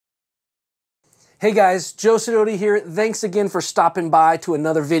Hey guys, Joe Sidoti here. Thanks again for stopping by to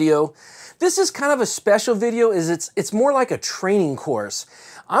another video. This is kind of a special video, it's more like a training course.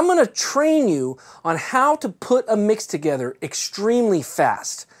 I'm gonna train you on how to put a mix together extremely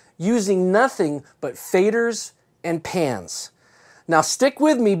fast, using nothing but faders and pans. Now stick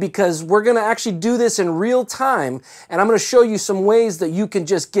with me because we're gonna actually do this in real time, and I'm gonna show you some ways that you can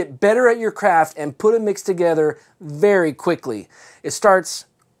just get better at your craft and put a mix together very quickly. It starts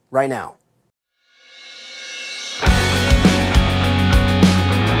right now.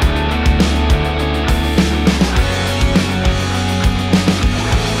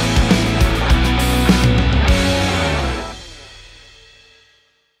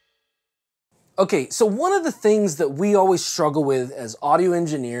 Okay, so one of the things that we always struggle with as audio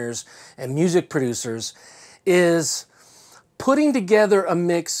engineers and music producers is putting together a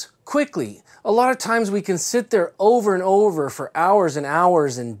mix quickly. A lot of times we can sit there over and over for hours and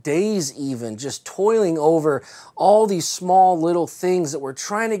hours and days even, just toiling over all these small little things that we're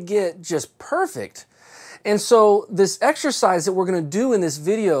trying to get just perfect. And so this exercise that we're going to do in this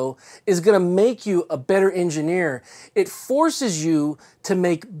video is going to make you a better engineer. It forces you to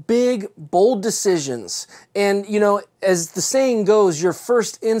make big, bold decisions. And, you know, as the saying goes, your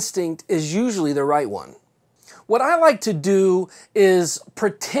first instinct is usually the right one. What I like to do is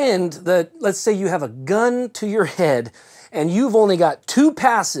pretend that, let's say you have a gun to your head and you've only got 2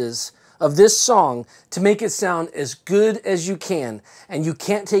 passes of this song to make it sound as good as you can, and you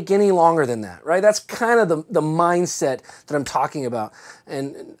can't take any longer than that, right? That's kind of the mindset that I'm talking about.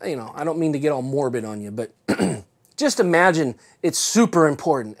 And, you know, I don't mean to get all morbid on you, but just imagine it's super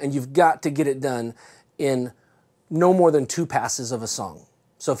important and you've got to get it done in no more than 2 passes of a song.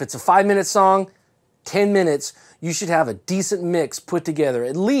 So if it's a 5-minute song, 10 minutes, you should have a decent mix put together,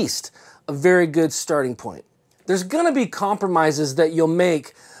 at least a very good starting point. There's gonna be compromises that you'll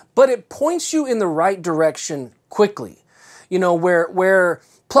make, but it points you in the right direction quickly. You know, where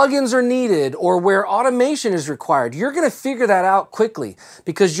plugins are needed or where automation is required, you're gonna figure that out quickly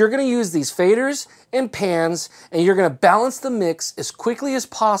because you're gonna use these faders and pans and you're gonna balance the mix as quickly as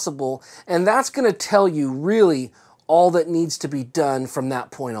possible, and that's gonna tell you really all that needs to be done from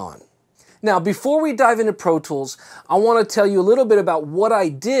that point on. Now, before we dive into Pro Tools, I want to tell you a little bit about what I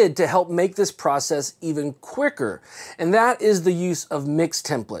did to help make this process even quicker. And that is the use of mix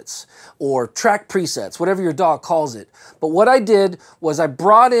templates or track presets, whatever your dog calls it. But what I did was I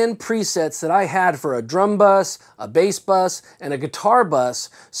brought in presets that I had for a drum bus, a bass bus, and a guitar bus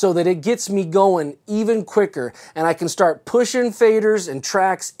so that it gets me going even quicker. And I can start pushing faders and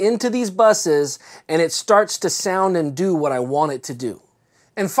tracks into these buses and it starts to sound and do what I want it to do.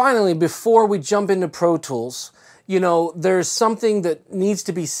 And finally, before we jump into Pro Tools, you know, there's something that needs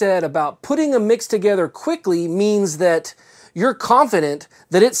to be said about putting a mix together quickly means that you're confident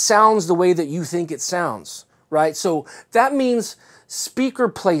that it sounds the way that you think it sounds, right? So that means speaker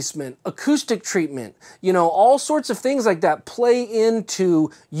placement, acoustic treatment, you know, all sorts of things like that play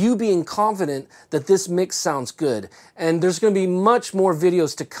into you being confident that this mix sounds good. And there's going to be much more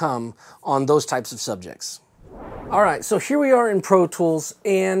videos to come on those types of subjects. All right, so here we are in Pro Tools,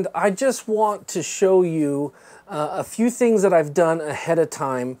 and I just want to show you a few things that I've done ahead of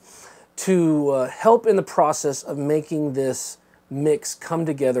time to help in the process of making this mix come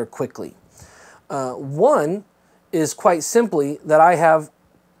together quickly. One is quite simply that I have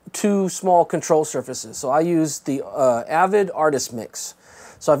 2 small control surfaces. So I use the Avid Artist mix.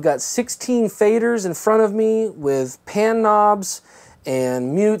 So I've got 16 faders in front of me with pan knobs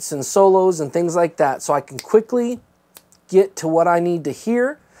and mutes and solos and things like that, so I can quickly get to what I need to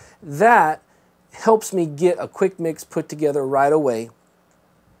hear. That helps me get a quick mix put together right away.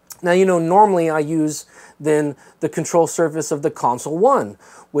 Now, you know, normally I use then the control surface of the Console 1,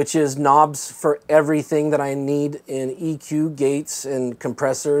 which is knobs for everything that I need in EQ, gates, and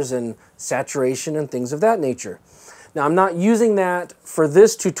compressors, and saturation, and things of that nature. Now, I'm not using that for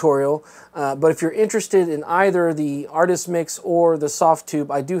this tutorial, but if you're interested in either the Artist Mix or the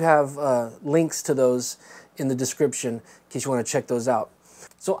Softube, I do have links to those in the description in case you want to check those out.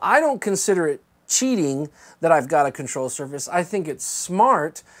 So I don't consider it cheating that I've got a control surface. I think it's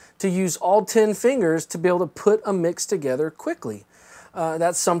smart to use all 10 fingers to be able to put a mix together quickly.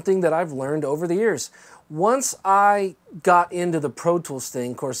 That's something that I've learned over the years. Once I got into the Pro Tools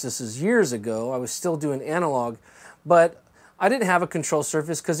thing, of course this is years ago, I was still doing analog, but I didn't have a control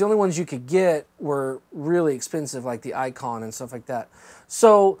surface because the only ones you could get were really expensive, like the Icon and stuff like that.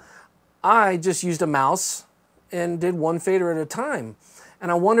 So I just used a mouse and did 1 fader at a time.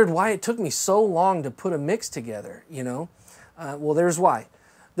 And I wondered why it took me so long to put a mix together, you know? Well, there's why.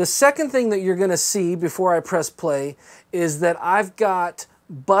 The second thing that you're going to see before I press play is that I've got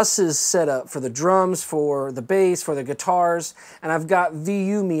buses set up for the drums, for the bass, for the guitars, and I've got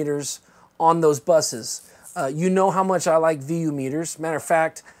VU meters on those buses. You know how much I like VU meters. Matter of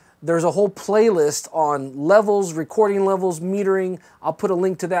fact, there's a whole playlist on levels, recording levels, metering. I'll put a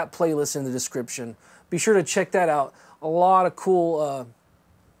link to that playlist in the description. Be sure to check that out. A lot of cool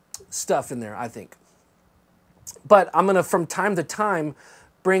stuff in there, I think. But I'm going to, from time to time,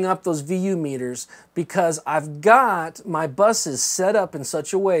 bring up those VU meters because I've got my buses set up in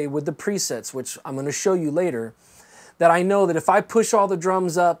such a way with the presets, which I'm going to show you later, that I know that if I push all the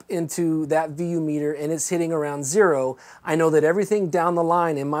drums up into that VU meter and it's hitting around 0, I know that everything down the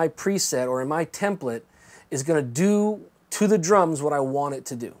line in my preset or in my template is going to do to the drums what I want it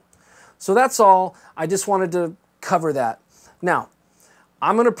to do. So that's all. I just wanted to cover that. Now,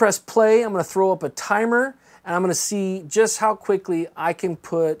 I'm going to press play. I'm going to throw up a timer, and I'm going to see just how quickly I can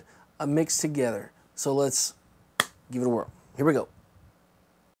put a mix together. So let's give it a whirl. Here we go.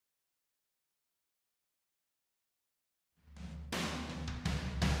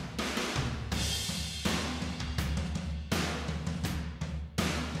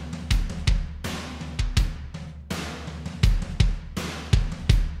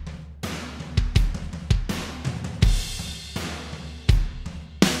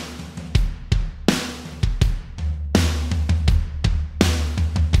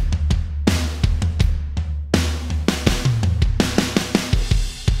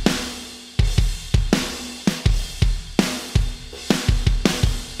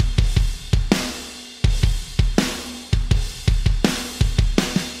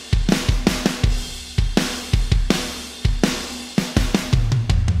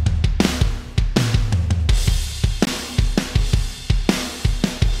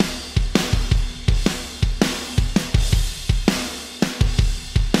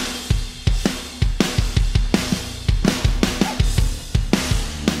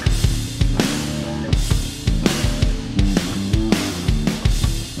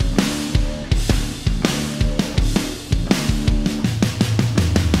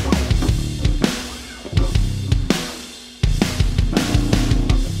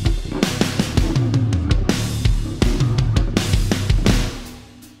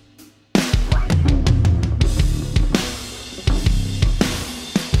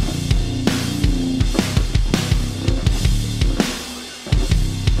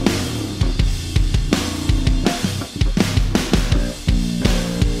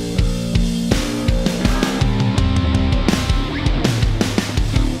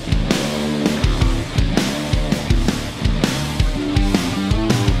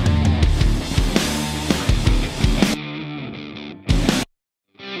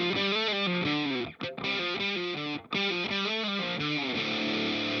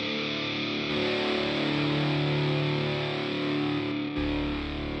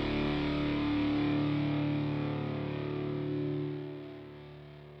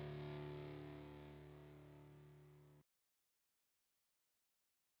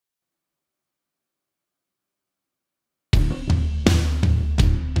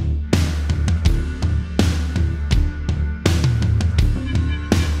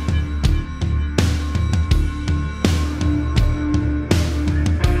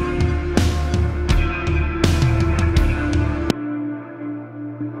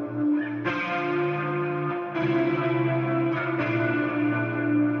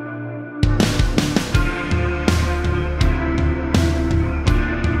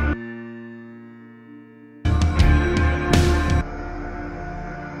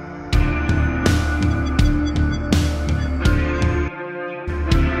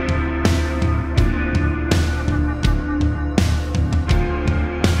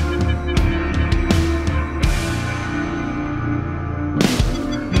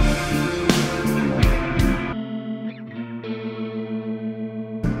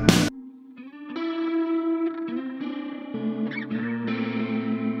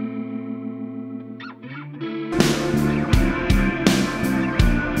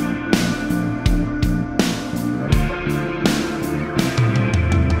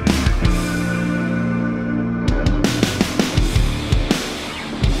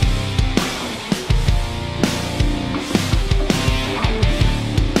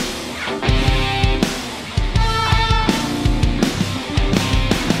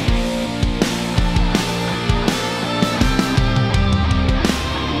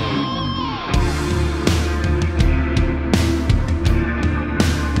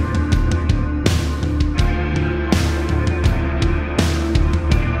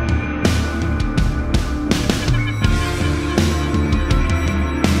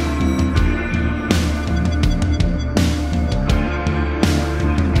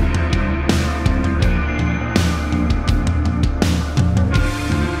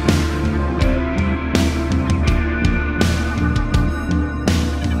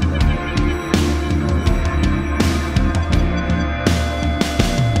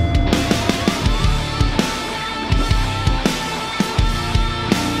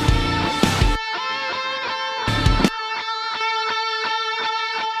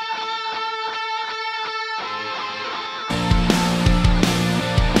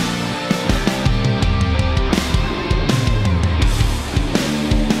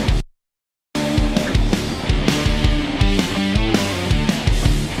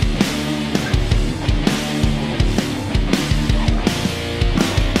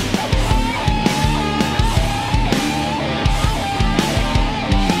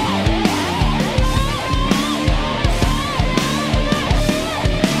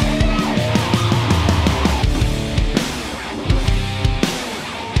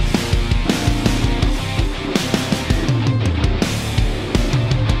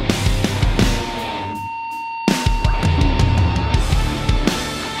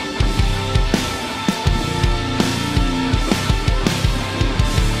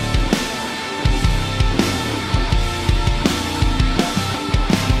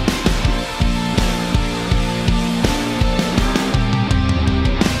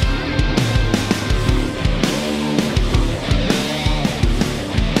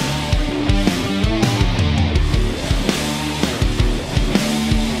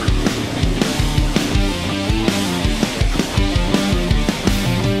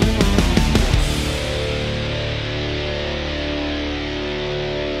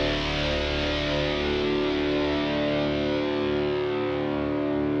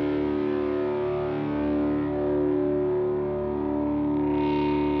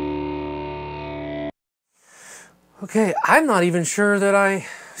 Okay, I'm not even sure that I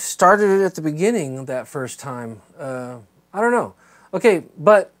started it at the beginning that first time. I don't know. Okay,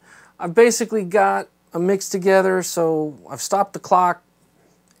 but I've basically got a mix together, so I've stopped the clock,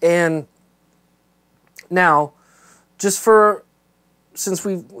 and now, since I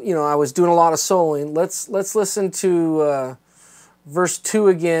was doing a lot of soloing, let's listen to verse 2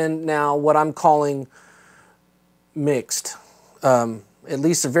 again now, what I'm calling mixed. At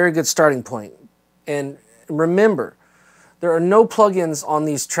least a very good starting point. And remember, there are no plugins on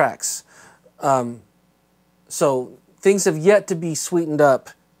these tracks. So things have yet to be sweetened up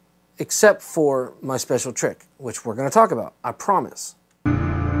except for my special trick, which we're going to talk about, I promise.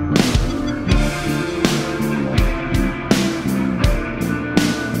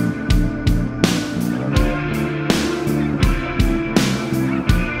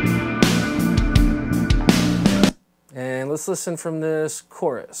 And let's listen from this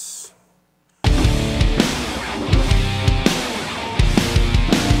chorus.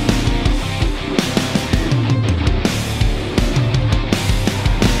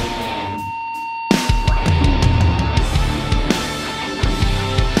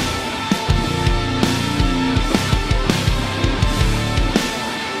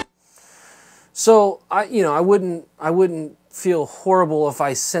 So I wouldn't feel horrible if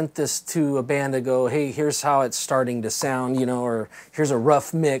I sent this to a band to go, hey, here's how it's starting to sound, or here's a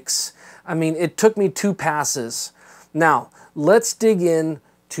rough mix. I mean, it took me 2 passes. Now, let's dig in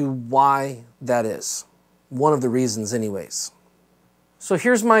to why that is. One of the reasons anyways. So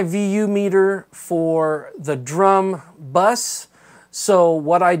here's my VU meter for the drum bus. So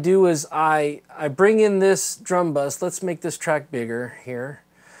what I do is I bring in this drum bus. Let's make this track bigger here,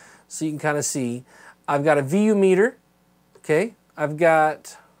 so you can kind of see. I've got a VU meter, okay? I've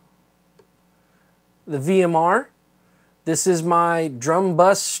got the VMR. This is my drum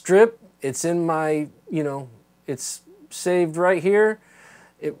bus strip. It's in my, it's saved right here.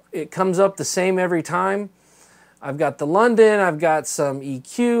 It comes up the same every time. I've got the London, I've got some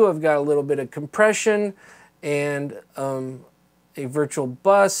EQ, I've got a little bit of compression, and a virtual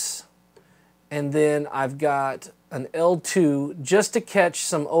bus, and then I've got an L2 just to catch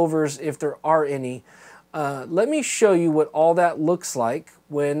some overs if there are any. Let me show you what all that looks like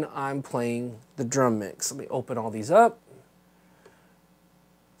when I'm playing the drum mix. Let me open all these up.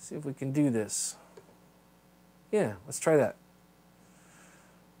 See if we can do this. Yeah, let's try that.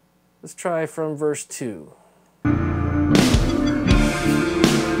 Let's try from verse 2.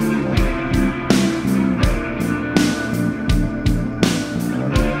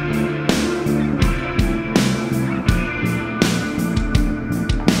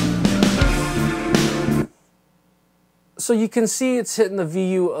 So you can see it's hitting the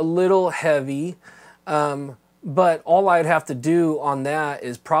VU a little heavy, but all I'd have to do on that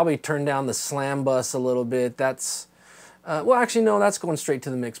is probably turn down the slam bus a little bit. That's, well, actually, no, that's going straight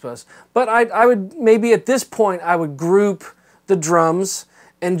to the mix bus. But I would, maybe at this point, I would group the drums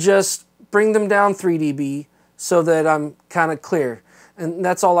and just bring them down 3 dB so that I'm kind of clear. And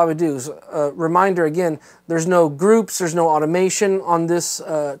that's all I would do. So, reminder again, there's no groups, there's no automation on this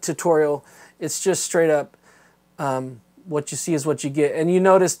tutorial. It's just straight up, what you see is what you get. And you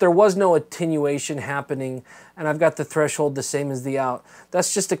notice there was no attenuation happening, and I've got the threshold the same as the out.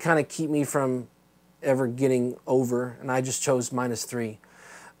 That's just to kind of keep me from ever getting over, and I just chose -3.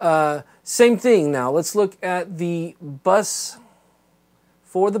 Same thing now. Let's look at the bus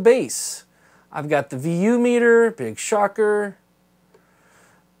for the bass. I've got the VU meter, big shocker,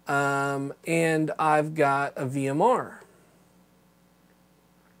 and I've got a VMR.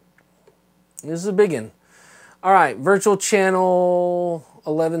 This is a big one. All right, virtual channel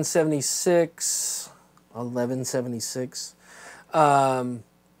 1176,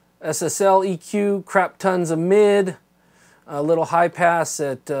 SSL EQ, crap tons of mid, a little high pass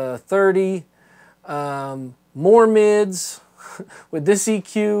at 30, more mids with this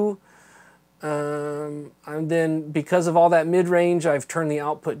EQ, and then because of all that mid range, I've turned the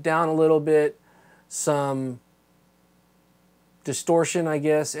output down a little bit, some distortion, I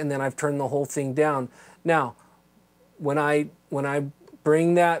guess, and then I've turned the whole thing down. Now, when I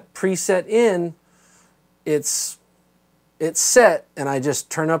bring that preset in, it's set, and I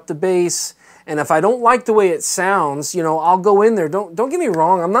just turn up the bass. And if I don't like the way it sounds, I'll go in there. Don't get me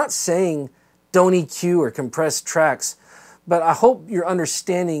wrong. I'm not saying don't EQ or compress tracks, but I hope you're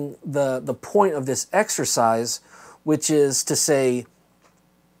understanding the point of this exercise, which is to say,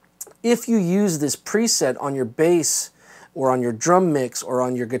 if you use this preset on your bass or on your drum mix or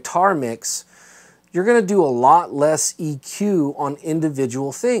on your guitar mix, you're going to do a lot less EQ on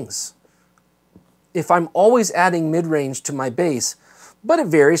individual things. If I'm always adding mid-range to my bass, but it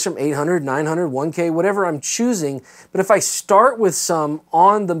varies from 800, 900, 1K, whatever I'm choosing. But if I start with some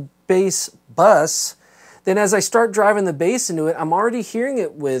on the bass bus, then as I start driving the bass into it, I'm already hearing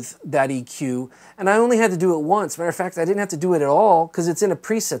it with that EQ, and I only had to do it once. Matter of fact, I didn't have to do it at all because it's in a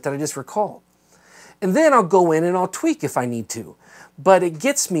preset that I just recalled. And then I'll go in and I'll tweak if I need to. But it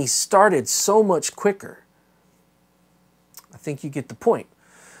gets me started so much quicker. I think you get the point.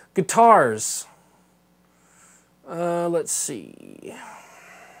 Guitars. Let's see.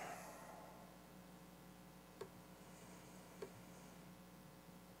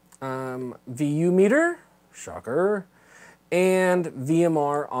 VU meter, shocker, and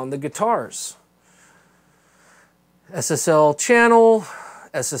VMR on the guitars. SSL channel,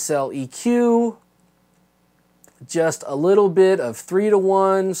 SSL EQ, just a little bit of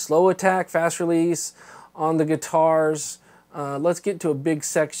 3-to-1, slow attack, fast release on the guitars. Let's get to a big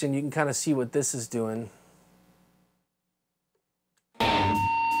section. You can kind of see what this is doing.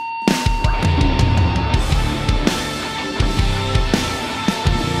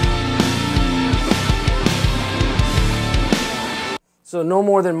 So no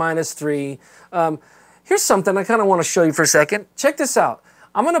more than -3. Here's something I kind of want to show you for a second. Check this out.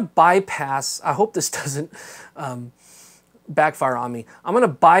 I'm going to bypass, I hope this doesn't backfire on me. I'm going to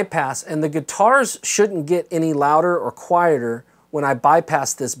bypass, and the guitars shouldn't get any louder or quieter when I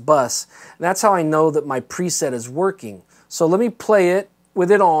bypass this bus. And that's how I know that my preset is working. So let me play it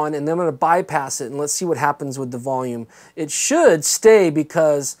with it on, and then I'm going to bypass it, and let's see what happens with the volume. It should stay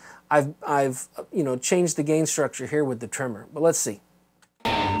because I've changed the gain structure here with the trimmer. But let's see.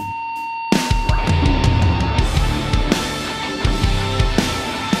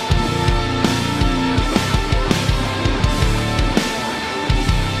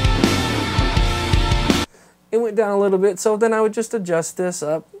 It went down a little bit, so then I would just adjust this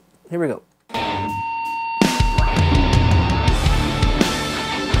up. Here we go.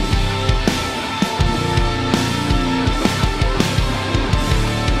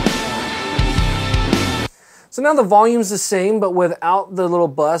 So now the volume's the same, but without the little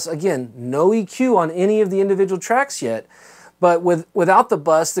bus. Again, no EQ on any of the individual tracks yet. But without the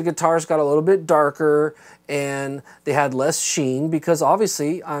bus, the guitars got a little bit darker and they had less sheen because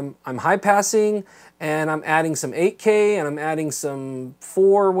obviously I'm high passing and I'm adding some 8K and I'm adding some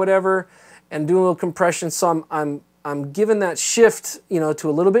 4 whatever and doing a little compression. So I'm giving that shift, to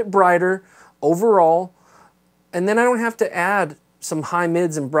a little bit brighter overall. And then I don't have to add some high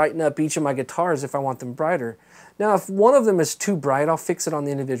mids and brighten up each of my guitars if I want them brighter. Now, if one of them is too bright, I'll fix it on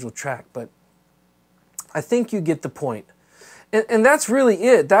the individual track, but I think you get the point. And that's really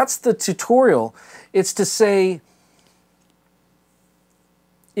it. That's the tutorial. It's to say,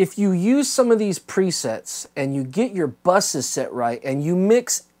 if you use some of these presets and you get your buses set right and you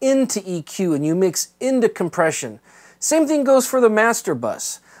mix into EQ and you mix into compression, same thing goes for the master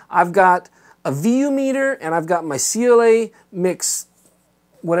bus. I've got a VU meter and I've got my CLA mix,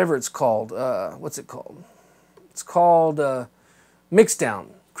 whatever it's called. What's it called? It's called Mixdown.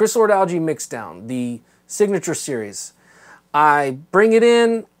 Chris Lord-Alge Mixdown, the Signature Series. I bring it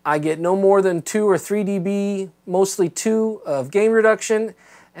in, I get no more than 2 or 3 dB, mostly 2 of gain reduction,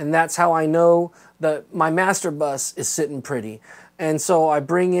 and that's how I know that my master bus is sitting pretty. And so I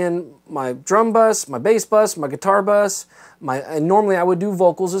bring in my drum bus, my bass bus, my guitar bus, and normally I would do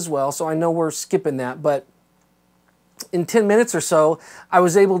vocals as well, so I know we're skipping that, but in 10 minutes or so, I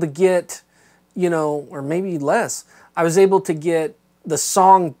was able to get, or maybe less, I was able to get the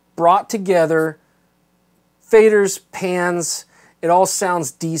song brought together, faders, pans, it all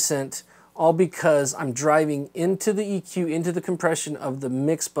sounds decent, all because I'm driving into the EQ, into the compression of the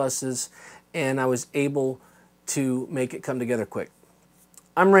mix buses, and I was able to make it come together quick.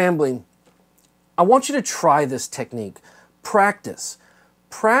 I'm rambling. I want you to try this technique. Practice.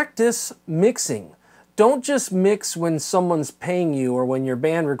 Practice mixing. Don't just mix when someone's paying you or when your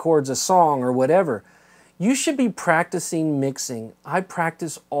band records a song or whatever. You should be practicing mixing. I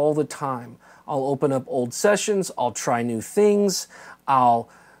practice all the time. I'll open up old sessions, I'll try new things, I'll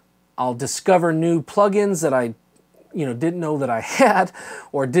discover new plugins that I didn't know that I had,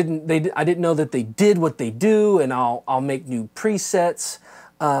 or I didn't know that they did what they do, and I'll make new presets.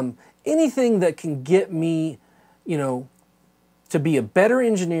 Anything that can get me, to be a better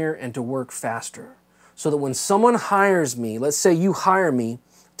engineer and to work faster. So that when someone hires me, let's say you hire me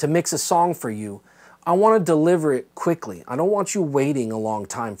to mix a song for you, I want to deliver it quickly. I don't want you waiting a long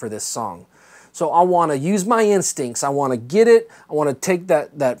time for this song. So I want to use my instincts. I want to get it. I want to take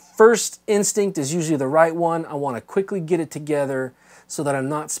that first instinct is usually the right one. I want to quickly get it together so that I'm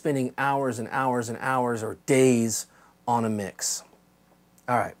not spending hours and hours and hours or days on a mix.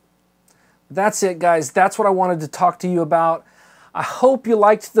 All right. That's it, guys. That's what I wanted to talk to you about. I hope you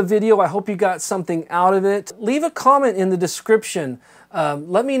liked the video. I hope you got something out of it. Leave a comment in the description.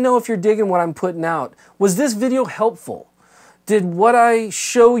 Let me know if you're digging what I'm putting out. Was this video helpful? Did what I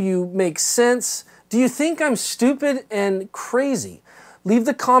show you make sense? Do you think I'm stupid and crazy? Leave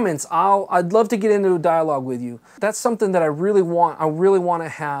the comments. I'd love to get into a dialogue with you. That's something that I really want to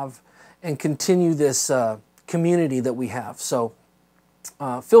have and continue this community that we have. So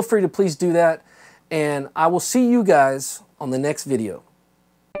feel free to please do that, and I will see you guys on the next video.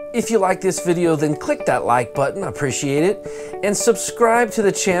 If you like this video, then click that like button, I appreciate it, and subscribe to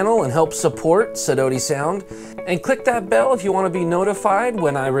the channel and help support Sidoti Sound, and click that bell if you want to be notified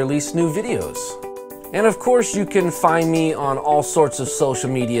when I release new videos. And of course, you can find me on all sorts of social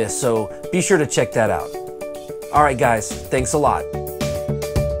media, so be sure to check that out. All right, guys, thanks a lot.